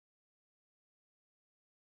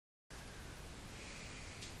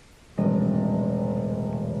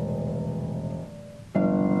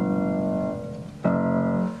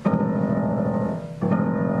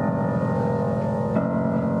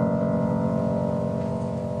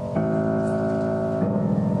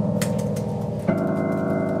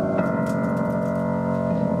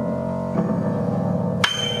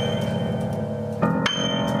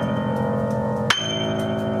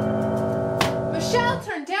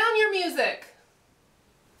Down your music!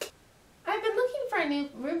 I've been looking for a new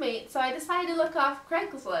roommate, so I decided to look off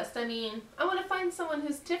Craigslist. I mean, I want to find someone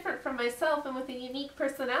who's different from myself and with a unique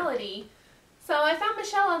personality. So I found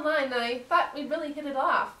Michelle online and I thought we'd really hit it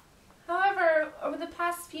off. However, over the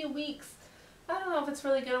past few weeks, I don't know if it's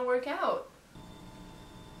really going to work out.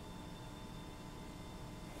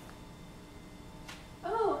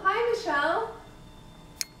 Oh, hi Michelle.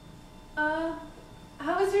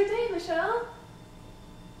 How was your day, Michelle?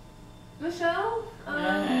 Michelle?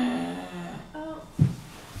 Oh,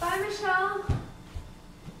 bye Michelle.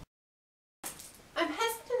 I'm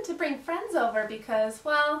hesitant to bring friends over because,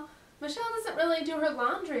 well, Michelle doesn't really do her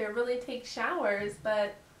laundry or really take showers,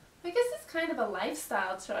 but I guess it's kind of a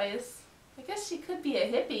lifestyle choice. I guess she could be a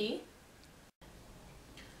hippie.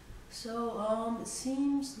 So, it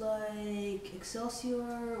seems like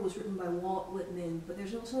Excelsior was written by Walt Whitman, but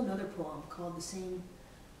there's also another poem called The Same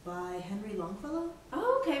by Henry Longfellow.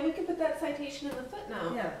 Oh, okay, we can put that citation in the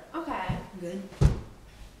footnote. Yeah. Okay. Good.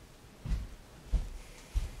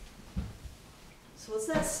 So what's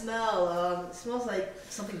that smell? It smells like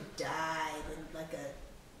something died in like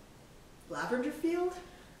a lavender field.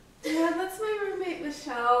 Yeah, that's my roommate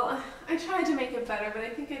Michelle. I tried to make it better, but I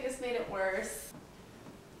think I just made it worse.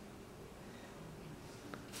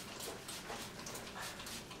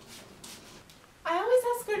 I always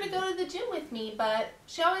ask her to go to the gym with me, but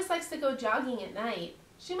she always likes to go jogging at night.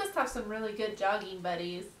 She must have some really good jogging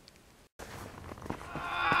buddies.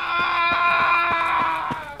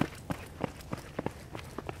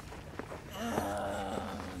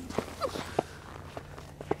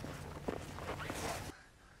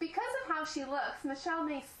 Because of how she looks, Michelle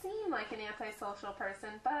may seem like an antisocial person,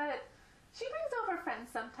 but she brings over friends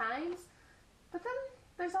sometimes. But then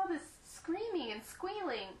there's all this screaming and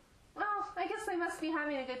squealing. Well, I guess they must be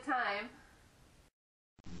having a good time.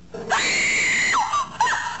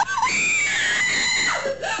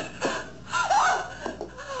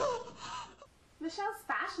 Michelle's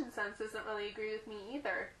fashion sense doesn't really agree with me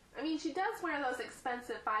either. I mean, she does wear those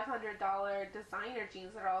expensive $500 designer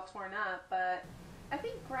jeans that are all torn up, but I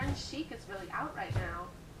think grunge chic is really out right now.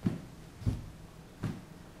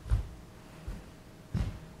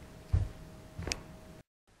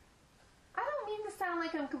 Sound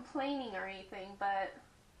like I'm complaining or anything, but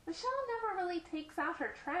Michelle never really takes out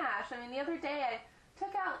her trash. I mean, the other day I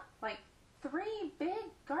took out like 3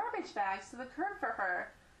 big garbage bags to the curb for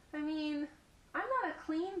her. I mean, I'm not a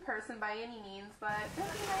clean person by any means, but it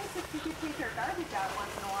would be nice if she could take her garbage out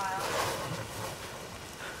once in a while.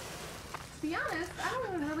 To be honest, I don't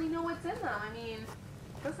even really know what's in them. I mean,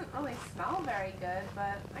 it doesn't really smell very good,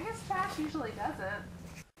 but I guess trash usually doesn't.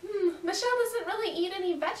 Michelle doesn't really eat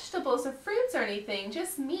any vegetables or fruits or anything,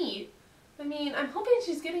 just meat. I mean, I'm hoping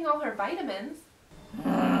she's getting all her vitamins.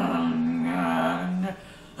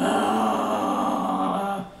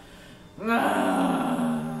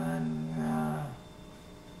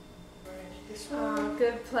 Oh,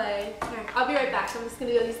 good play. Here, I'll be right back. I'm just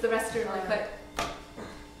going to go use the restroom really quick.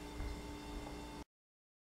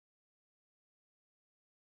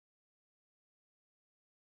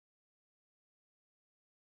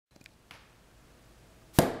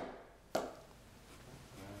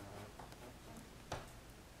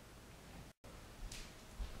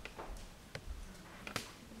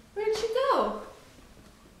 Where'd she go?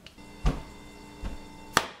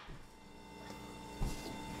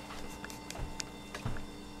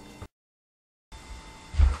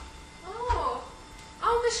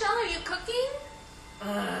 Oh, Michelle, are you cooking?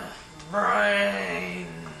 Brains.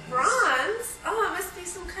 Bronze? Oh, it must be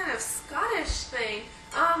some kind of Scottish thing.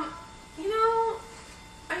 You know,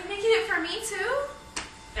 are you making it for me too?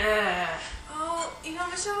 Oh, you know,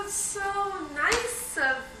 Michelle, it's so nice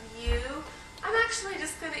of you. I'm actually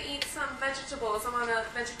just going to eat some vegetables. I'm on a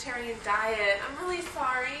vegetarian diet. I'm really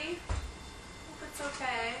sorry. Hope it's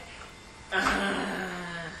okay.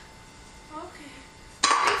 Okay.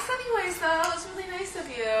 Thanks anyways, though. It was really nice of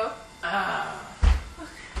you.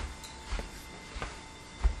 Okay.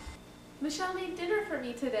 Michelle made dinner for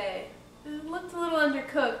me today. It looked a little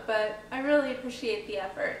undercooked, but I really appreciate the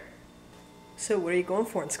effort. So, what are you going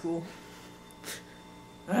for in school?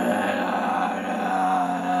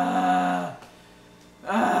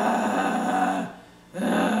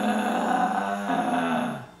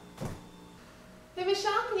 Hey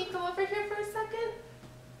Michelle, can you come over here for a second?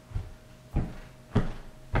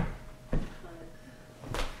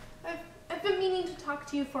 I've been meaning to talk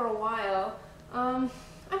to you for a while. I'm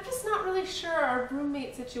just not really sure our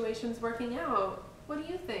roommate situation's working out. What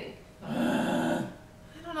do you think? I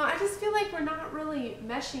don't know, I just feel like we're not really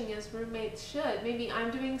meshing as roommates should. Maybe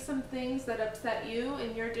I'm doing some things that upset you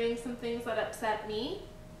and you're doing some things that upset me.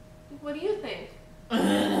 What do you think?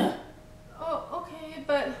 Oh, okay,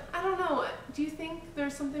 but I don't know. Do you think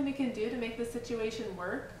there's something we can do to make this situation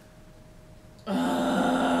work?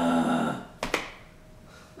 That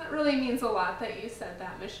really means a lot that you said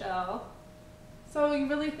that, Michelle. So you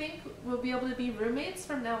really think we'll be able to be roommates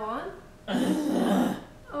from now on?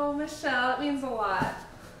 Oh, Michelle, it means a lot.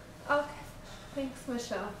 Okay. Thanks,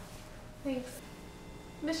 Michelle. Thanks.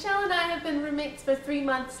 Michelle and I have been roommates for 3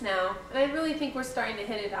 months now, and I really think we're starting to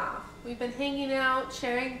hit it off. We've been hanging out,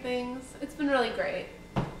 sharing things. It's been really great.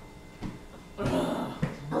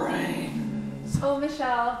 Brains. Oh,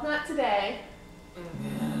 Michelle, not today.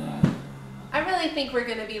 I really think we're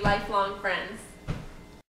going to be lifelong friends.